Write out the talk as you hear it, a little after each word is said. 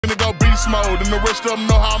Finna go beast mode, and the rest of them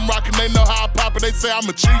know how I'm rocking, they know how I pop it, they say I'm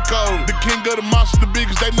a cheat code. The king of the monsters, the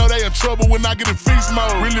biggest, they know they in trouble when I get in feast mode.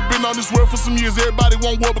 Really been on this world for some years, everybody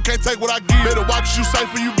want what but can't take what I give. Better watch what you say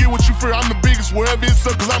for you get what you fear, I'm the biggest wherever it's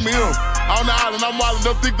up, cause I'm him. On the island, I'm wildin',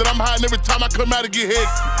 don't think that I'm hiding every time I come out and get hectic.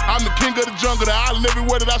 I'm the king of the jungle, the island,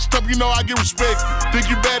 everywhere that I stump, you know I get respect. Think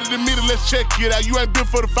you better than me, then let's check it out. You ain't built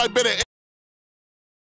for the fight, better